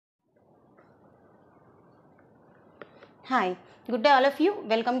Hi, good day all of you.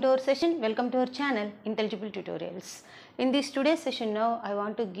 Welcome to our session. Welcome to our channel Intelligible Tutorials. In this today's session now I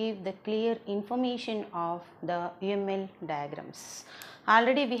want to give the clear information of the UML diagrams.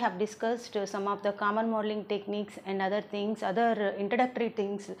 Already we have discussed some of the common modeling techniques and other things, other introductory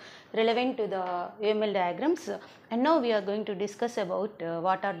things relevant to the UML diagrams, and now we are going to discuss about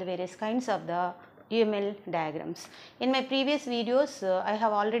what are the various kinds of the UML diagrams. In my previous videos, I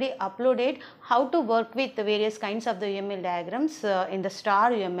have already uploaded how to work with the various kinds of the UML diagrams in the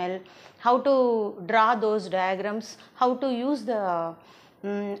star UML, how to draw those diagrams, how to use the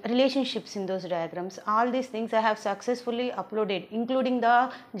relationships in those diagrams. All these things I have successfully uploaded, including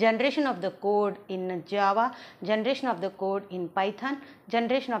the generation of the code in Java, generation of the code in Python,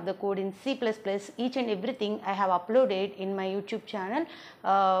 generation of the code in C++. Each and everything I have uploaded in my YouTube channel.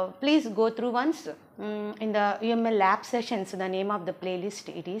 Please go through once in the UML lab sessions, the name of the playlist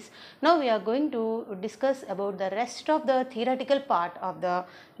it is. Now we are going to discuss about the rest of the theoretical part of the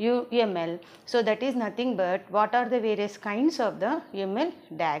UML. So that is nothing but what are the various kinds of the UML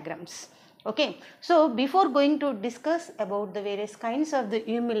diagrams. Okay, so before going to discuss about the various kinds of the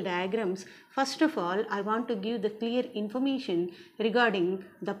UML diagrams, first of all I want to give the clear information regarding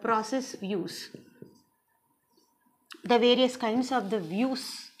the process views, the various kinds of the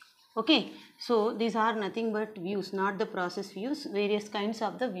views. Okay, so these are nothing but views, not the process views, various kinds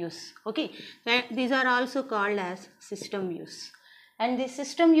of the views. Okay, these are also called as system views, and the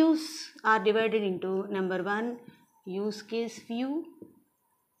system views are divided into number 1 use case view,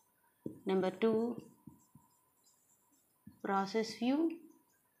 number 2 process view,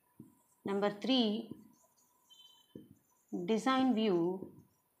 number 3 design view,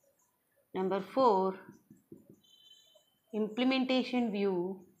 number 4 implementation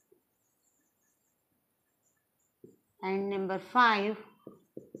view, and number 5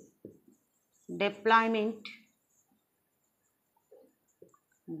 deployment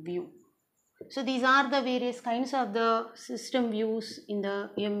view. So these are the various kinds of the system views in the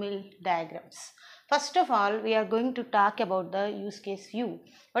UML diagrams. First of all, we are going to talk about the use case view.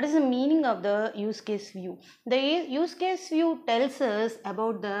 What is the meaning of the use case view? The use case view tells us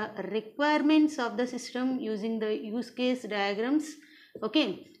about the requirements of the system using the use case diagrams.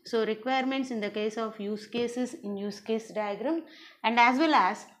 Okay, so requirements in the case of use cases in use case diagram, and as well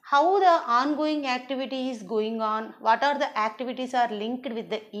as how the ongoing activity is going on, what are the activities are linked with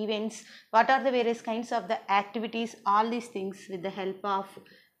the events, what are the various kinds of the activities, all these things with the help of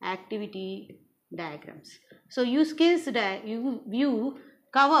activity diagrams. So use case view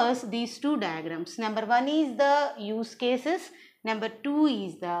covers these two diagrams. Number 1 is the use cases, number 2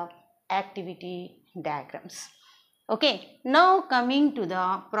 is the activity diagrams. Okay, now coming to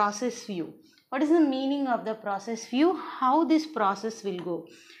the process view. What is the meaning of the process view? How this process will go?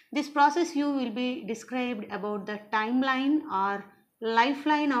 This process view will be described about the timeline or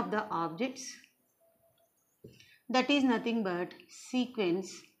lifeline of the objects. That is nothing but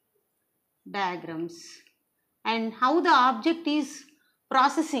sequence diagrams, and how the object is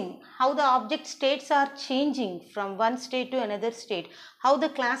processing, how the object states are changing from one state to another state, how the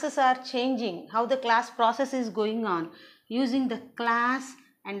classes are changing, how the class process is going on using the class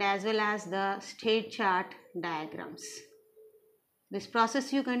and as well as the state chart diagrams. This process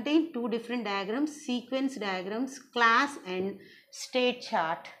view contains two different diagrams, sequence diagrams, class and state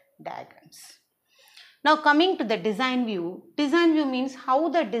chart diagrams. Now coming to the design view means how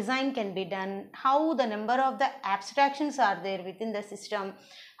the design can be done, how the number of the abstractions are there within the system,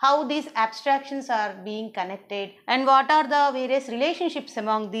 how these abstractions are being connected, and what are the various relationships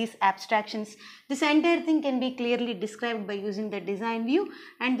among these abstractions. This entire thing can be clearly described by using the design view,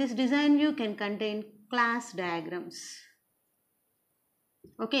 and this design view can contain class diagrams.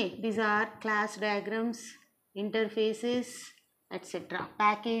 Okay, these are class diagrams, interfaces, etc.,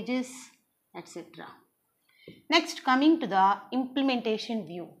 packages, etc. Next, coming to the implementation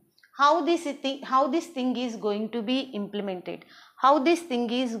view, how this thing is going to be implemented, how this thing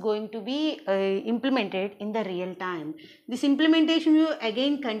is going to be implemented in the real time. This implementation view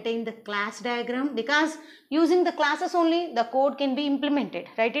again contains the class diagram, because using the classes only the code can be implemented,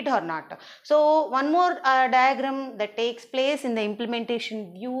 right it or not. So one more diagram that takes place in the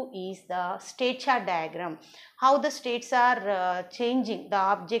implementation view is the state chart diagram, how the states are changing, the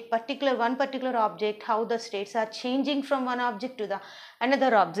object, one particular object, how the states are changing from one object to the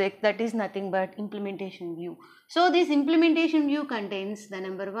another object. That is nothing but implementation view. So this implementation view contains the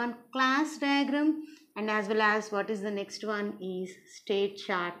number 1 class diagram, and as well as what is the next one is state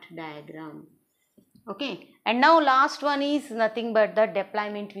chart diagram. Okay, and now last one is nothing but the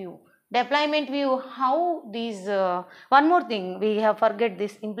deployment view. Deployment view, how these, one more thing, we have forget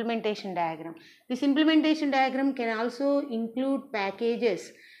this implementation diagram. This implementation diagram can also include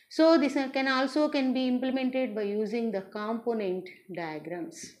packages. So this can be implemented by using the component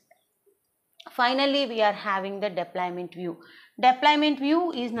diagrams. Finally, we are having the deployment view. Deployment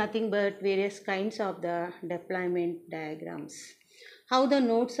view is nothing but various kinds of the deployment diagrams. How the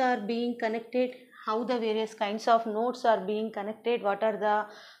nodes are being connected, how the various kinds of nodes are being connected, what are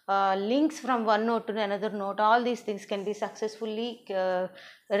the links from one node to another node, all these things can be successfully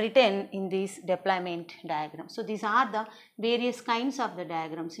written in this deployment diagram. So these are the various kinds of the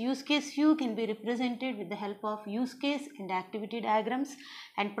diagrams. Use case view can be represented with the help of use case and activity diagrams,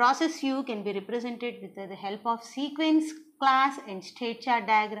 and process view can be represented with the help of sequence, class and state chart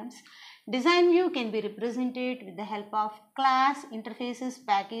diagrams. Design view can be represented with the help of class, interfaces,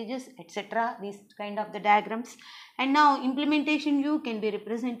 packages, etc. These kind of the diagrams. And now implementation view can be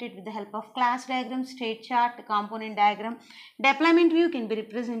represented with the help of class diagram, state chart, component diagram. Deployment view can be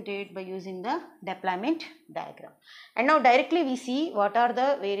represented by using the deployment diagram. And now directly we see what are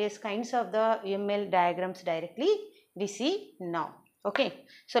the various kinds of the UML diagrams directly we see now. Okay,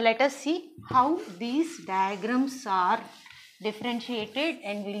 so let us see how these diagrams are differentiated,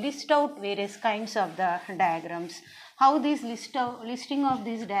 and we list out various kinds of the diagrams. How this listing of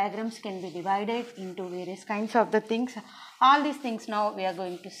these diagrams can be divided into various kinds of the things. All these things now we are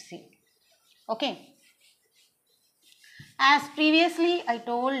going to see. Okay. As previously I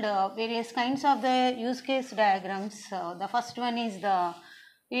told, various kinds of the use case diagrams. The first one is the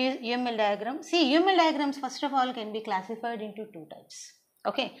UML diagram. See, UML diagrams first of all can be classified into two types.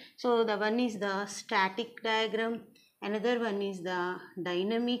 Okay, so the one is the static diagram, another one is the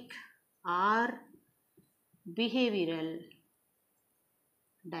dynamic or behavioral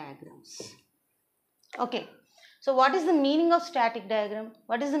diagrams. Okay, so what is the meaning of static diagram?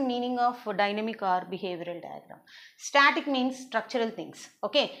 What is the meaning of dynamic or behavioral diagram? Static means structural things.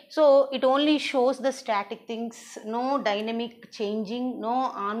 Okay, so it only shows the static things, no dynamic changing, no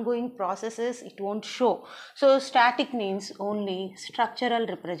ongoing processes, it won't show. So static means only structural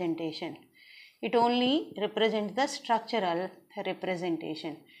representation. It only represents the structural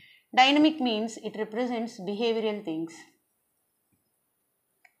representation. Dynamic means it represents behavioral things.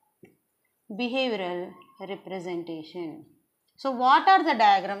 Behavioral representation. So what are the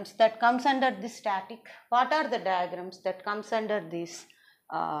diagrams that comes under this static? What are the diagrams that comes under this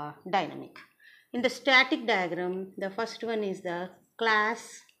dynamic? In the static diagram, the first one is the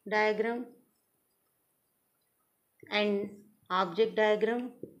class diagram and object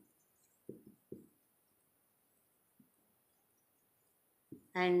diagram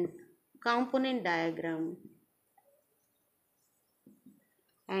and component diagram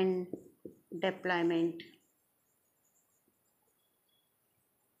and deployment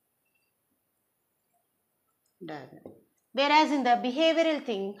diagram. Whereas in the behavioral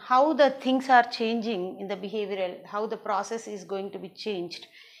thing, how the things are changing in the behavioral, how the process is going to be changed.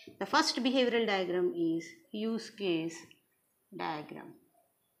 The first behavioral diagram is use case diagram.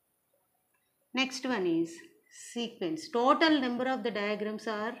 Next one is sequence. Total number of the diagrams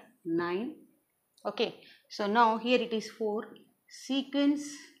are 9. Okay, so now here it is 4. Sequence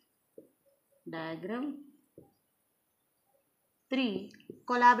diagram. 3.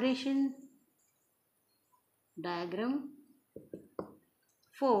 Collaboration diagram.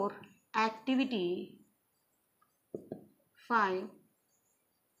 4. Activity. 5.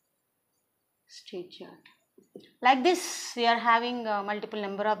 State chart. Like this, we are having multiple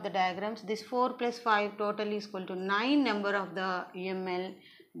number of the diagrams. This 4 plus 5 total is equal to 9 number of the UML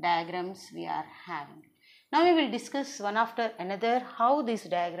diagrams we are having. Now we will discuss one after another how these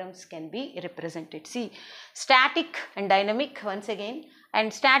diagrams can be represented. See, static and dynamic once again,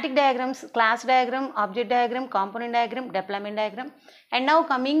 and static diagrams, class diagram, object diagram, component diagram, deployment diagram. And now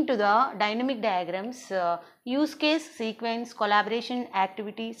coming to the dynamic diagrams, use case, sequence, collaboration,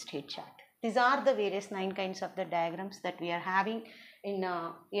 activity, state chart. These are the various 9 kinds of the diagrams that we are having in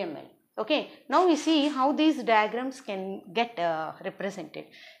UML. Okay, now we see how these diagrams can get represented.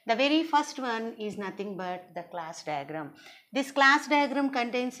 The very first one is nothing but the class diagram. This class diagram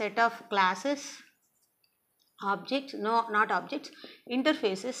contains set of classes, objects, no, not objects,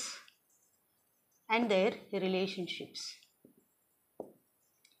 interfaces and their relationships.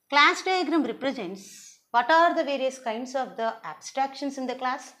 Class diagram represents what are the various kinds of the abstractions in the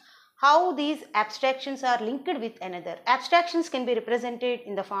class, how these abstractions are linked with another. Abstractions can be represented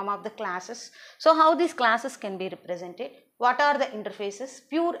in the form of the classes. So how these classes can be represented? What are the interfaces?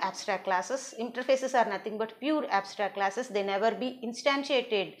 Pure abstract classes. Interfaces are nothing but pure abstract classes. They never be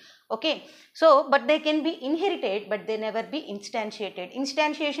instantiated. Okay. So, but they can be inherited, but they never be instantiated.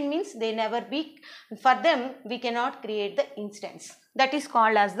 Instantiation means they never be, for them we cannot create the instance. That is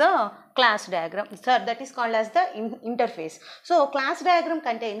called as the class diagram. Sir, that is called as the interface. So, class diagram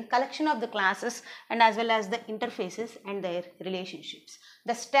contains collection of the classes and as well as the interfaces and their relationships.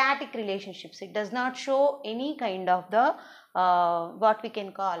 The static relationships, it does not show any kind of the what we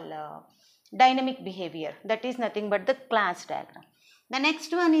can call dynamic behavior. That is nothing but the class diagram. The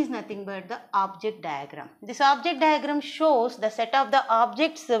next one is nothing but the object diagram. This object diagram shows the set of the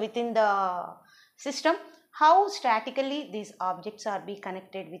objects within the system, how statically these objects are be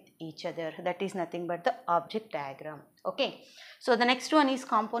connected with each other. That is nothing but the object diagram. Okay. So, the next one is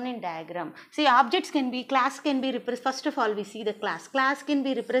component diagram. See, objects can be, class can be, first of all we see the class. Class can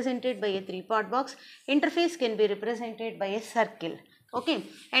be represented by a 3-part box. Interface can be represented by a circle. Okay.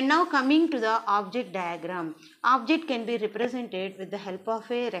 And now coming to the object diagram. Object can be represented with the help of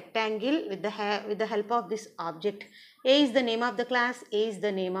a rectangle with the help of this object. A is the name of the class, A is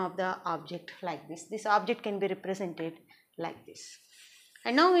the name of the object, like this. This object can be represented like this.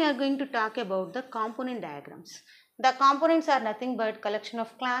 And now we are going to talk about the component diagrams. The components are nothing but collection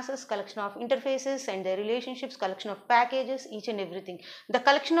of classes, collection of interfaces and their relationships, collection of packages, each and everything. The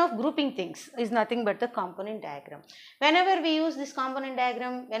collection of grouping things is nothing but the component diagram. Whenever we use this component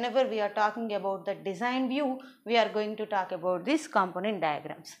diagram, whenever we are talking about the design view, we are going to talk about these component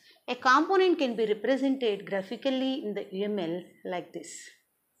diagrams. A component can be represented graphically in the UML like this.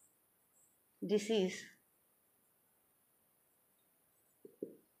 This is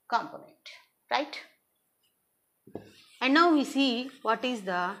component, right? And now we see what is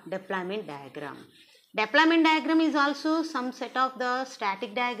the deployment diagram. Deployment diagram is also some set of the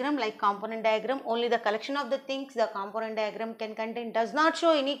static diagram like component diagram. Only the collection of the things the component diagram can contain does not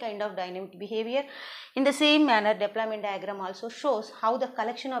show any kind of dynamic behavior. In the same manner, deployment diagram also shows how the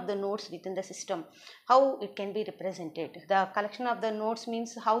collection of the nodes within the system, how it can be represented. The collection of the nodes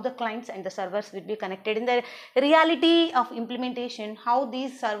means how the clients and the servers will be connected. In the reality of implementation, how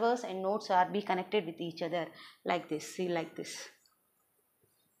these servers and nodes are be connected with each other like this. See, like this.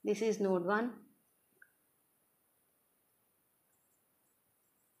 This is node 1.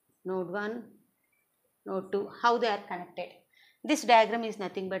 Node 1, node 2, how they are connected. This diagram is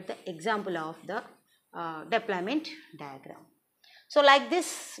nothing but the example of the deployment diagram. So, like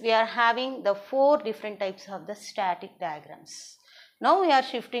this, we are having the 4 different types of the static diagrams. Now, we are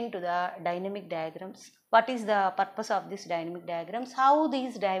shifting to the dynamic diagrams. What is the purpose of these dynamic diagrams? How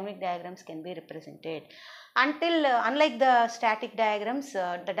these dynamic diagrams can be represented? Unlike the static diagrams,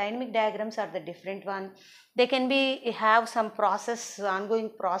 the dynamic diagrams are the different one. They can have some process,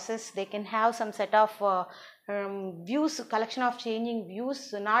 ongoing process. They can have some set of views, collection of changing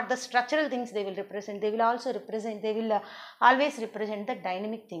views, not the structural things they will represent. They will also represent, they will always represent the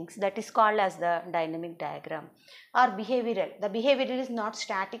dynamic things. That is called as the dynamic diagram. Or behavioral. The behavioral is not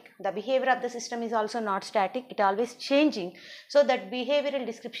static. The behavior of the system is also not static. It always changing. So that behavioral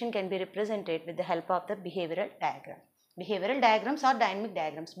description can be represented with the help of the behavioral diagram. Behavioral diagrams or dynamic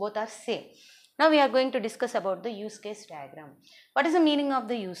diagrams, both are same. Now we are going to discuss about the use case diagram. What is the meaning of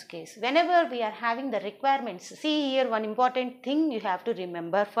the use case? Whenever we are having the requirements, see here one important thing you have to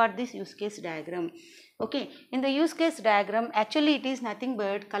remember for this use case diagram. Okay, in the use case diagram, actually it is nothing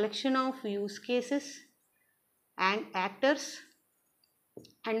but collection of use cases and actors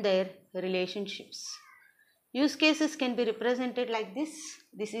and their relationships. Use cases can be represented like this.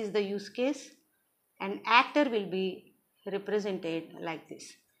 This is the use case, and actor will be represented like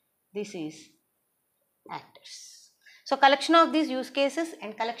this. This is actors. So, collection of these use cases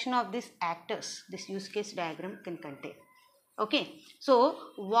and collection of these actors, this use case diagram can contain. Okay. So,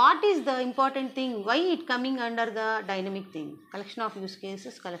 what is the important thing? Why it coming under the dynamic thing? Collection of use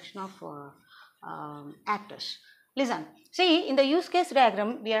cases, collection of actors. Listen, see, in the use case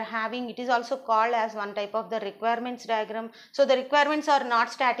diagram we are having, it is also called as one type of the requirements diagram. So, the requirements are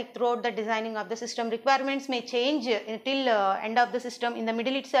not static throughout the designing of the system. Requirements may change till end of the system. In the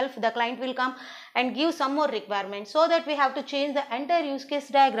middle itself, the client will come and give some more requirements, so that we have to change the entire use case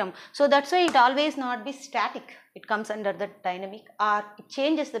diagram. So, that's why it always not be static. It comes under the dynamic, or it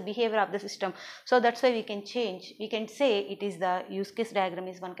changes the behavior of the system. So, that's why we can change. We can say it is the use case diagram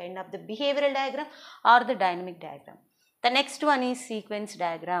is one kind of the behavioral diagram or the dynamic diagram. The next one is sequence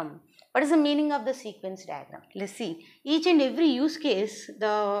diagram. What is the meaning of the sequence diagram? Let's see. Each and every use case,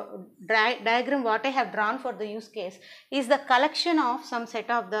 the diagram what I have drawn for the use case is the collection of some set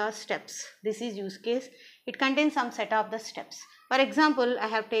of the steps. This is use case. It contains some set of the steps. For example, I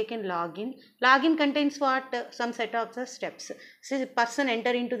have taken login. Login contains what? Some set of the steps. So person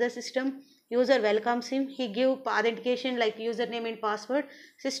enter into the system, user welcomes him, he give authentication like username and password,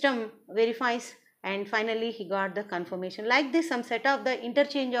 system verifies, and finally he got the confirmation. Like this, some set of the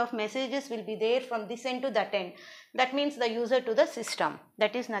interchange of messages will be there from this end to that end. That means the user to the system.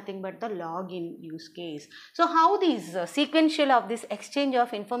 That is nothing but the login use case. So how these sequential of this exchange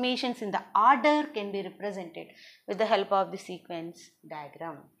of informations in the order can be represented with the help of the sequence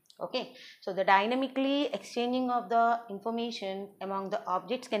diagram. Okay, so the dynamically exchanging of the information among the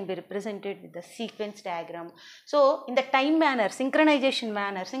objects can be represented with the sequence diagram. So in the time manner,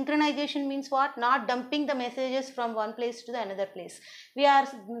 synchronization means what? Not dumping the messages from one place to the another place. We are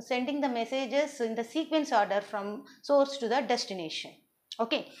sending the messages in the sequence order from source to the destination.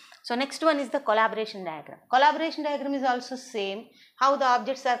 Okay, so next one is the collaboration diagram. Collaboration diagram is also same, how the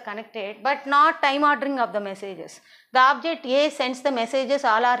objects are connected, but not time ordering of the messages. The object A sends the messages,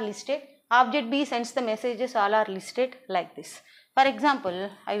 all are listed. Object B sends the messages, all are listed like this. For example,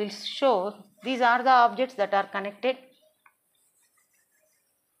 I will show these are the objects that are connected.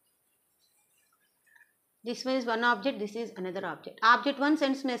 This one is one object, this is another object. Object 1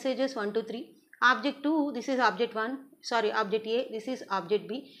 sends messages 1, 2, 3. Object 2, this is object 1, sorry, object A, this is object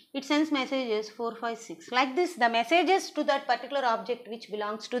B. It sends messages 4, 5, 6. Like this, the messages to that particular object which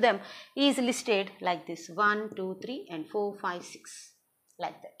belongs to them is listed like this 1, 2, 3 and 4, 5, 6.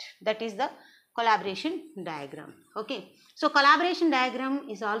 Like that. That is the collaboration diagram. Okay. So collaboration diagram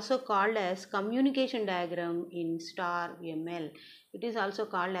is also called as communication diagram in star UML. It is also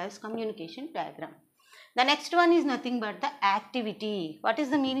called as communication diagram. The next one is nothing but the activity. What is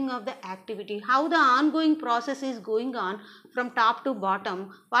the meaning of the activity? How the ongoing process is going on from top to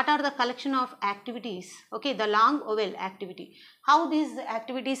bottom. What are the collection of activities? Okay, the long vowel activity. How these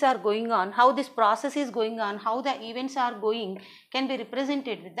activities are going on, how this process is going on, how the events are going can be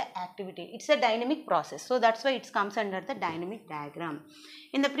represented with the activity. It's a dynamic process. So that's why it comes under the dynamic diagram.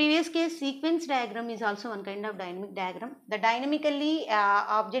 In the previous case, sequence diagram is also one kind of dynamic diagram. The dynamically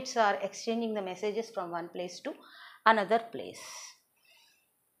objects are exchanging the messages from one place to another place.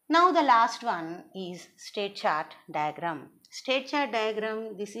 Now the last one is state chart diagram. State chart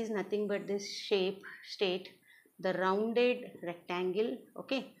diagram, this is nothing but this shape, state, the rounded rectangle,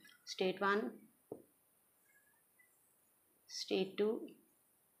 okay, state 1, state 2,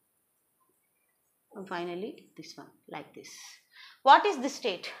 and finally this one, like this. What is the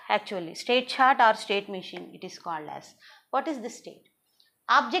state actually? State chart or state machine it is called as. What is the state?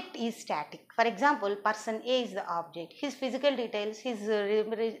 Object is static. For example, person A is the object. His physical details, his his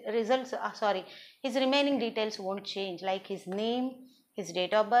remaining details won't change, like his name, his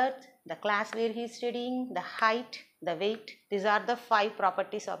date of birth, the class where he is studying, the height, the weight. These are the 5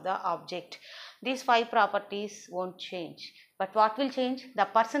 properties of the object. These 5 properties won't change. But what will change? The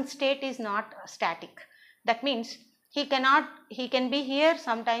person's state is not static. That means he can be here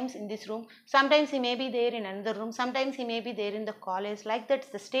sometimes in this room, sometimes he may be there in another room, sometimes he may be there in the college. Like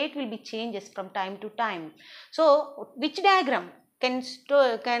that, the state will be changes from time to time. So which diagram can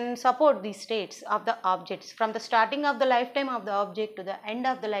support these states of the objects from the starting of the lifetime of the object to the end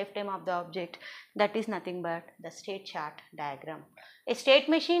of the lifetime of the object? That is nothing but the state chart diagram. A state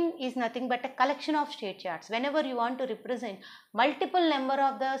machine is nothing but a collection of state charts. Whenever you want to represent multiple number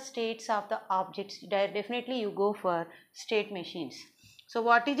of the states of the objects, definitely you go for state machines. So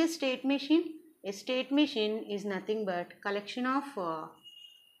what is a state machine? A state machine is nothing but collection of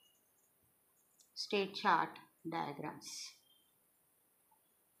state chart diagrams.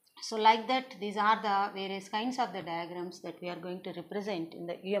 So like that, these are the various kinds of the diagrams that we are going to represent in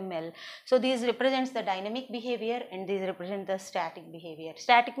the UML. So these represents the dynamic behavior and these represent the static behavior.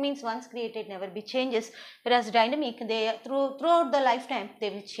 Static means once created never be changes, whereas dynamic, they throughout the lifetime they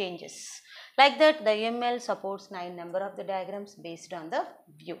will changes. Like that, the UML supports 9 number of the diagrams based on the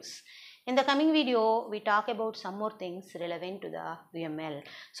views. In the coming video, we talk about some more things relevant to the UML.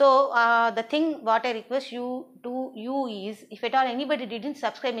 So the thing what I request you is, if at all anybody didn't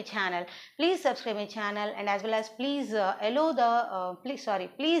subscribe my channel, please subscribe my channel, and as well as please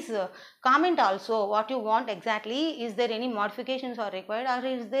comment also what you want exactly. Is there any modifications are required, or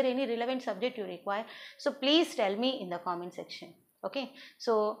is there any relevant subject you require? So please tell me in the comment section. Okay,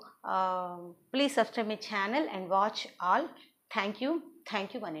 so please subscribe my channel and watch all. Thank you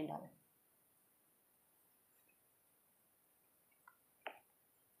one and all.